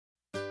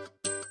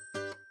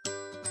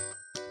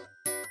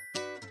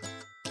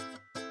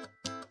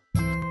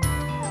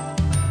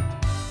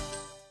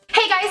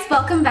guys,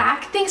 welcome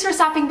back. Thanks for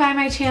stopping by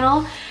my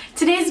channel.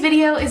 Today's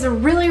video is a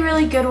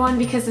really good one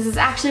because this is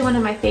actually one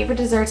of my favorite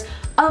desserts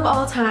of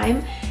all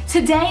time.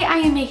 Today I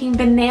am making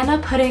banana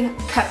pudding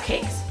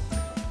cupcakes.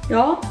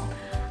 Y'all,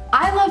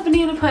 I love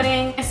banana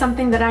pudding. It's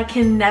something that I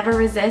can never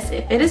resist.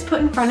 If it is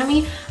put in front of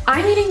me,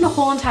 I'm eating the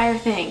whole entire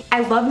thing. I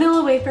love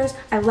vanilla wafers,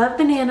 I love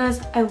bananas,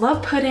 I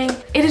love pudding.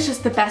 It is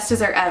just the best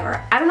dessert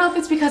ever. I don't know if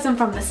it's because I'm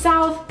from the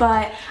South,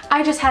 but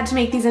I just had to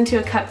make these into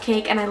a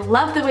cupcake and I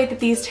love the way that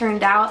these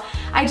turned out.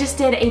 I just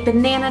did a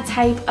banana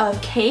type of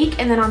cake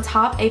and then on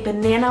top a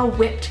banana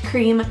whipped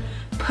cream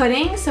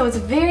pudding, so it's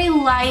very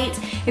light,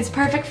 it's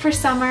perfect for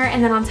summer,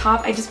 and then on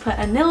top I just put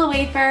a vanilla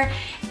wafer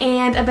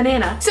and a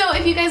banana. So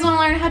if you guys want to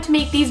learn how to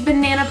make these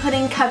banana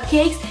pudding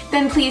cupcakes,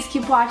 then please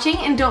keep watching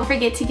and don't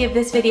forget to give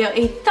this video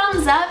a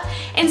thumbs up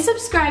and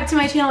subscribe to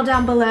my channel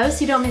down below so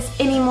you don't miss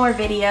any more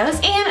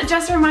videos. And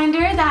just a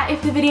reminder that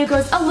if the video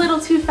goes a little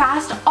too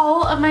fast,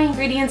 all of my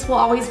ingredients will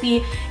always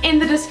be in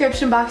the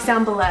description box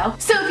down below.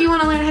 So if you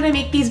want to learn how to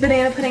make these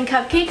banana pudding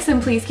cupcakes,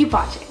 then please keep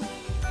watching.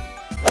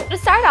 To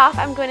start off,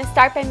 I'm going to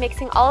start by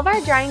mixing all of our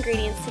dry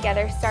ingredients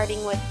together,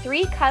 starting with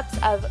 3 cups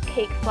of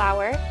cake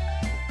flour,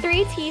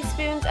 3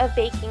 teaspoons of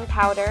baking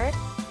powder,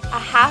 a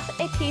half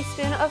a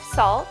teaspoon of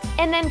salt,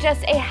 and then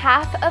just a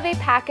half of a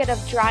packet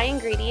of dry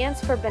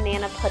ingredients for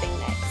banana pudding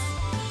mix.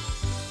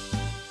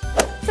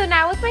 So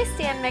now with my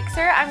stand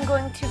mixer, I'm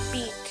going to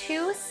beat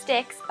 2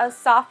 sticks of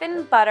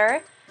softened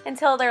butter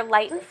until they're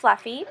light and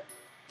fluffy.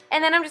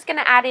 And then I'm just going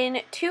to add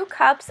in 2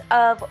 cups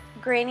of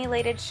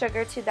granulated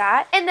sugar to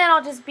that, and then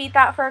I'll just beat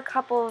that for a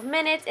couple of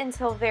minutes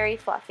until very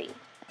fluffy.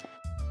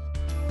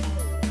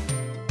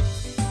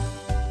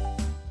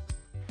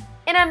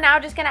 And I'm now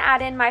just going to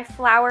add in my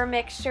flour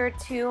mixture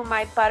to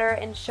my butter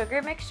and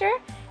sugar mixture,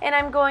 and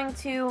I'm going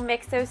to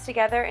mix those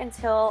together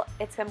until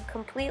it's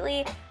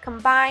completely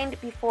combined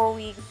before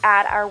we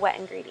add our wet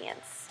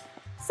ingredients.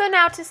 So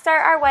now to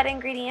start our wet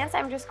ingredients,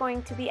 I'm just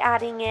going to be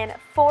adding in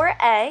 4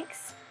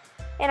 eggs.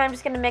 And I'm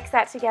just going to mix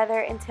that together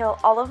until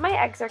all of my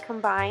eggs are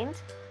combined.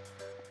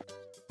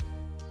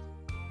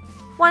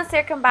 Once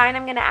they're combined,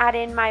 I'm going to add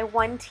in my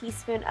 1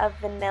 teaspoon of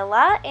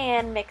vanilla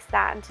and mix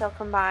that until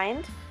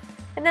combined.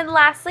 And then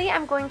lastly,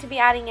 I'm going to be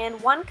adding in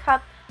 1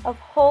 cup of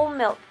whole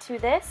milk to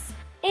this.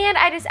 And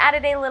I just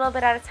added a little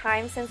bit at a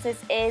time since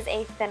this is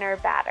a thinner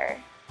batter.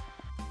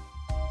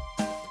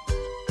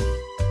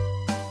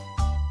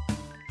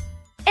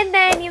 And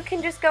then you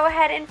can just go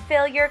ahead and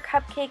fill your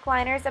cupcake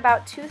liners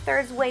about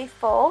 2/3 way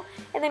full,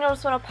 and then you'll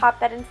just want to pop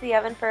that into the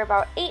oven for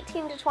about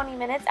 18 to 20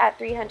 minutes at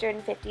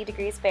 350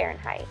 degrees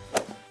Fahrenheit.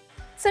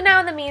 So now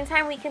in the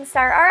meantime, we can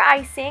start our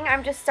icing.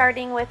 I'm just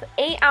starting with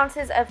 8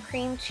 ounces of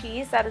cream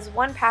cheese. That is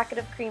 1 packet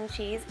of cream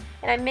cheese,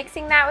 and I'm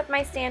mixing that with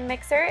my stand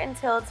mixer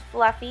until it's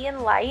fluffy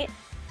and light.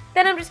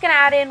 Then I'm just going to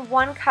add in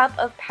 1 cup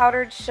of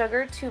powdered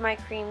sugar to my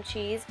cream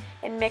cheese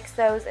and mix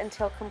those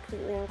until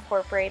completely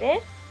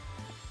incorporated.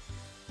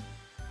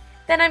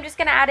 Then I'm just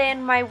going to add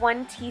in my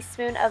 1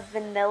 teaspoon of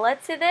vanilla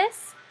to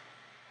this.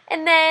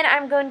 And then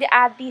I'm going to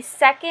add the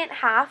second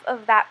half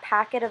of that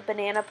packet of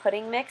banana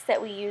pudding mix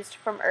that we used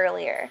from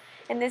earlier.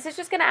 And this is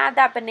just going to add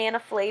that banana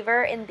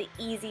flavor in the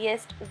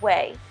easiest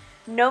way.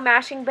 No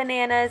mashing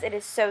bananas, it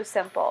is so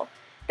simple.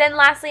 Then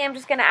lastly, I'm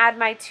just going to add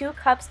my 2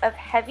 cups of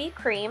heavy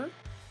cream.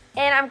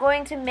 And I'm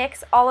going to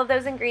mix all of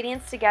those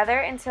ingredients together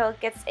until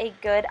it gets a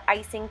good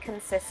icing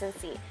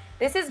consistency.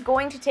 This is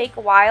going to take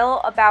a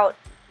while, about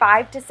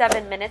 5 to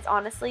 7 minutes,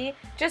 honestly.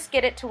 Just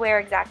get it to where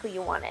exactly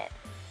you want it.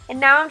 And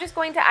now I'm just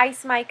going to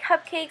ice my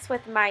cupcakes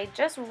with my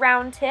just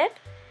round tip.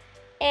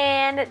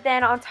 And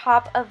then on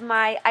top of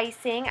my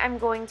icing, I'm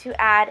going to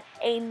add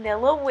a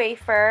vanilla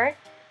wafer,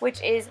 which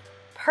is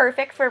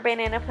perfect for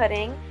banana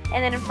pudding.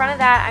 And then in front of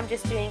that, I'm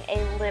just doing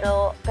a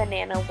little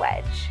banana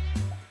wedge.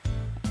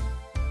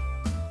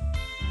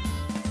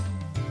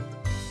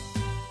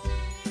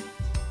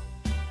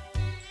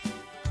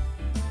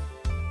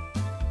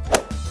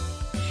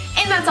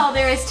 And that's all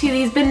there is to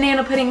these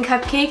banana pudding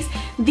cupcakes.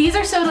 These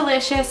are so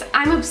delicious.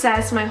 I'm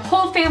obsessed. My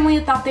whole family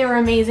thought they were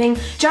amazing.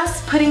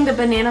 Just putting the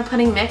banana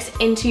pudding mix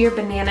into your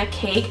banana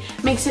cake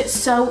makes it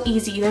so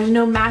easy. There's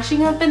no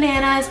mashing of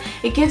bananas.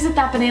 It gives it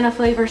that banana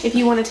flavor if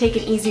you want to take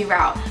an easy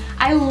route.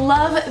 I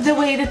love the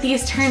way that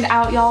these turned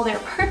out, y'all. They're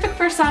perfect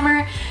for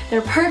summer.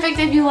 They're perfect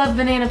if you love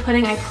banana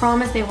pudding. I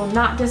promise they will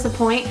not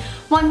disappoint.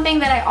 One thing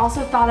that I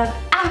also thought of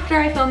after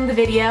I filmed the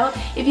video,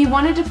 if you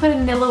wanted to put a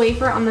vanilla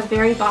wafer on the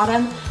very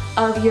bottom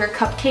of your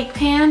cupcake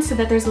pan so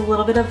that there's a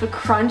little bit of a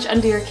crunch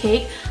under your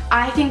cake,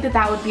 I think that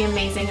that would be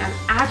amazing. I'm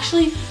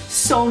actually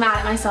so mad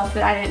at myself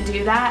that I didn't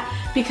do that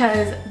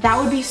because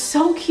that would be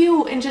so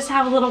cute and just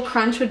have a little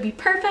crunch would be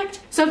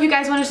perfect. So if you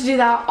guys wanted to do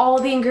that, all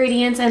the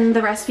ingredients and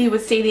the recipe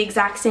would stay the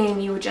exact same.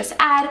 You would just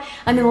add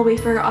a vanilla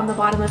wafer on the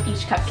bottom of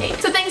each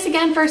cupcake. So thanks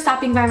again for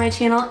stopping by my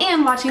channel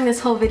and watching this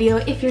whole video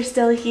if you're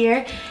still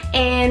here.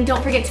 And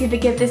don't forget to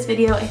give this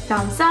video a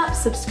thumbs up,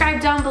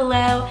 subscribe down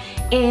below,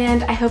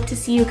 and I hope to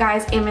see you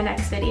guys in my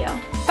next video.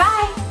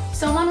 Bye!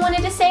 Someone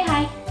wanted to say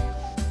hi.